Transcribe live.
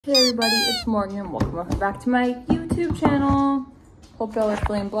Hey everybody, it's Morgan and welcome back to my YouTube channel. Hope y'all are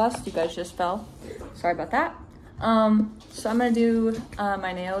feeling blessed. You guys just fell. Sorry about that. So I'm gonna do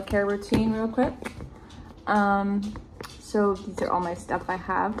my nail care routine real quick. So these are all my stuff I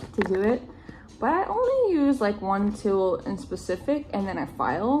have to do it, but I only use like one tool in specific and then I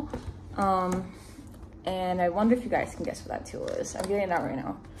file. And I wonder if you guys can guess what that tool is. I'm getting it out right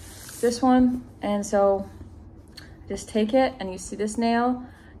now. This one. And so just take it and you see this nail.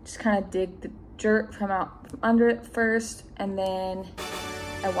 Just kind of dig the dirt from under it first, and then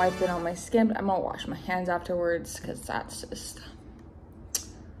I wipe it on my skin. But I'm gonna wash my hands afterwards because that's just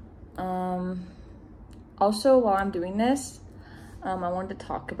also, while I'm doing this, I wanted to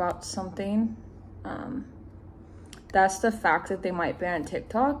talk about something. That's the fact that they might ban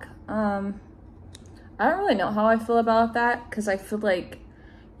TikTok. I don't really know how I feel about that, because I feel like,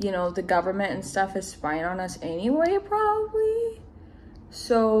 you know, the government and stuff is spying on us anyway, probably.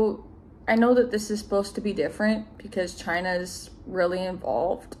 So I know that this is supposed to be different because China's really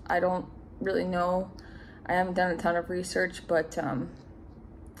involved. I don't really know. I haven't done a ton of research, but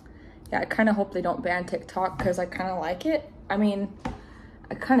yeah, I kind of hope they don't ban TikTok because I kind of like it. I mean,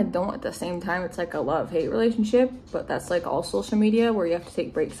 I kind of don't at the same time. It's like a love-hate relationship, but that's like all social media where you have to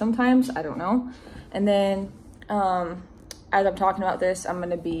take breaks sometimes. I don't know. And then as I'm talking about this, I'm going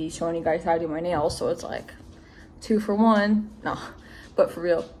to be showing you guys how to do my nails. So it's like 2 for 1. No. But for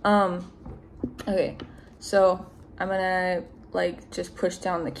real, okay, so I'm gonna like just push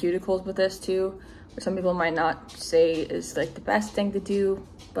down the cuticles with this too, which some people might not say is like the best thing to do,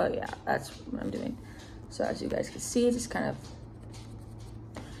 but yeah, that's what I'm doing. So as you guys can see, just kind of,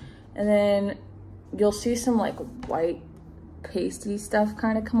 and then you'll see some like white pasty stuff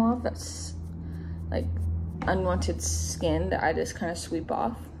kind of come off. That's like unwanted skin that I just kind of sweep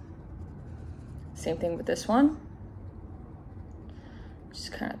off. Same thing with this one.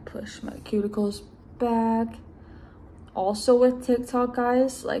 Just kind of push my cuticles back. Also with TikTok,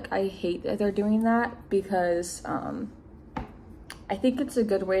 guys, like I hate that they're doing that because I think it's a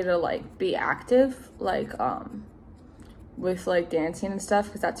good way to like be active, like with like dancing and stuff,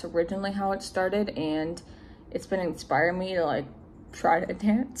 because that's originally how it started, and it's been inspiring me to like try to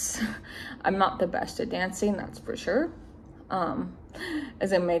dance. I'm not the best at dancing, that's for sure.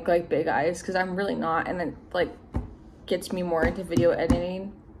 As I make like big eyes, because I'm really not, and then like gets me more into video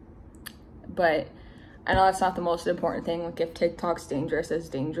editing. But I know that's not the most important thing. Like if TikTok's dangerous, it's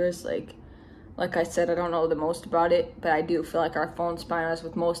dangerous. Like I said, I don't know the most about it, but I do feel like our phone's spying on us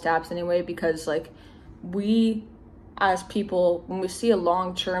with most apps anyway, because like we as people, when we see a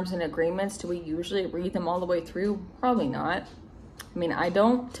long terms and agreements, do we usually read them all the way through? Probably not. I mean, I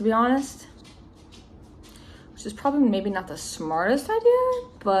don't, to be honest, which is probably maybe not the smartest idea,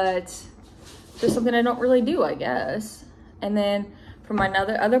 but just something I don't really do, I guess. And then for my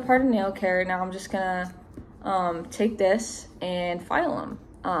other part of nail care, now I'm just gonna take this and file them.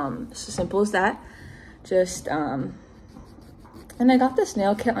 It's as simple as that. Just and I got this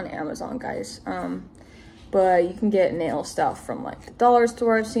nail kit on Amazon, guys. But you can get nail stuff from like the dollar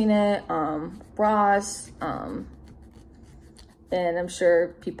store. I've seen it, Ross, and I'm sure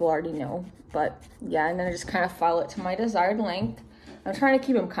people already know. But yeah, and then I just kind of file it to my desired length. I'm trying to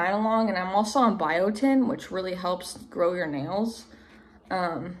keep them kind of long, and I'm also on biotin, which really helps grow your nails,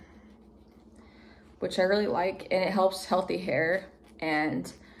 which I really like, and it helps healthy hair,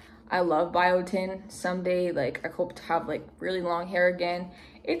 and I love biotin. Someday, like, I hope to have like really long hair again.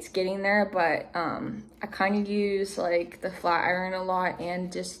 It's getting there, but I kind of use like the flat iron a lot,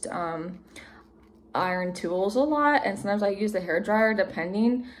 and just iron tools a lot, and sometimes I use the hair dryer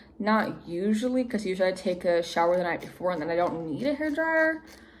depending. Not usually, because usually I take a shower the night before and then I don't need a hair dryer.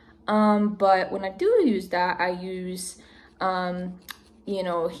 But when I do use that, I use, you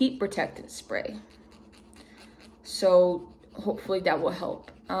know, heat protectant spray. So hopefully that will help.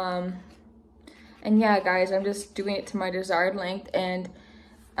 And yeah, guys, I'm just doing it to my desired length, and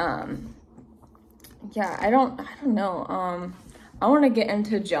yeah, I don't know. I want to get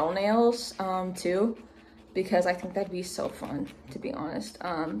into gel nails too, because I think that'd be so fun, to be honest,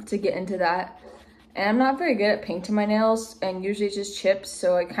 to get into that. And I'm not very good at painting my nails, and usually it's just chips,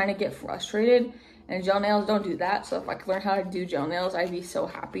 so I kind of get frustrated, and gel nails don't do that. So if I could learn how to do gel nails, I'd be so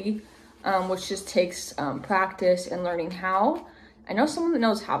happy, which just takes practice and learning how. I know someone that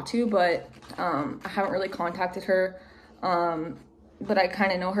knows how to, but I haven't really contacted her, but I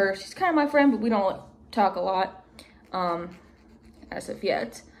kind of know her. She's kind of my friend, but we don't talk a lot as of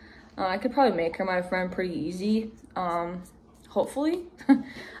yet. I could probably make her my friend pretty easy, hopefully.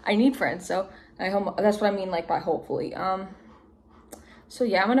 I need friends, so I hope, that's what I mean like by hopefully. So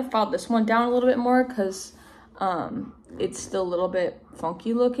yeah, I'm gonna file this one down a little bit more, because it's still a little bit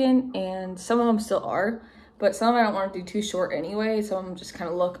funky looking, and some of them still are, but some I don't want to do too short anyway. Some of them just kind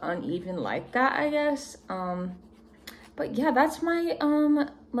of look uneven like that, I guess. But yeah, that's my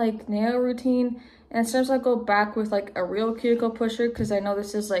like nail routine. And sometimes I'll go back with like a real cuticle pusher, because I know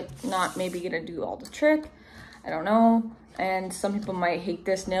this is like not maybe gonna do all the trick. I don't know. And some people might hate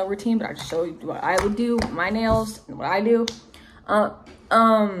this nail routine, but I'll just show you what I would do, my nails, and what I do.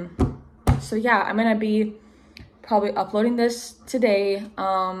 So yeah, I'm gonna be probably uploading this today.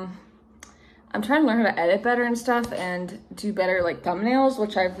 I'm trying to learn how to edit better and stuff, and do better like thumbnails,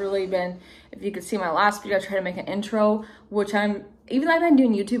 which I've really been, if you could see my last video, I tried to make an intro, which even though I've been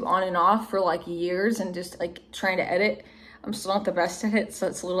doing YouTube on and off for like years and just like trying to edit, I'm still not the best at it, so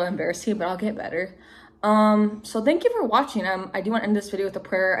it's a little embarrassing, but I'll get better. So thank you for watching. I do want to end this video with a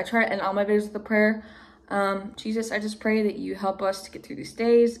prayer. I try to end all my videos with a prayer. Jesus, I just pray that you help us to get through these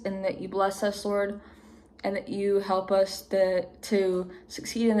days, and that you bless us, Lord, and that you help us to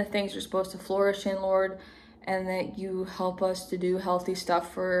succeed in the things we're supposed to flourish in, Lord, and that you help us to do healthy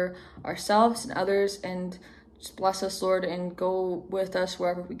stuff for ourselves and others, and just bless us, Lord, and go with us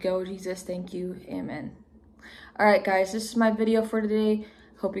wherever we go. Jesus, thank you. Amen. All right, guys, this is my video for today.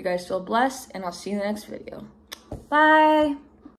 Hope you guys feel blessed, and I'll see you in the next video. Bye.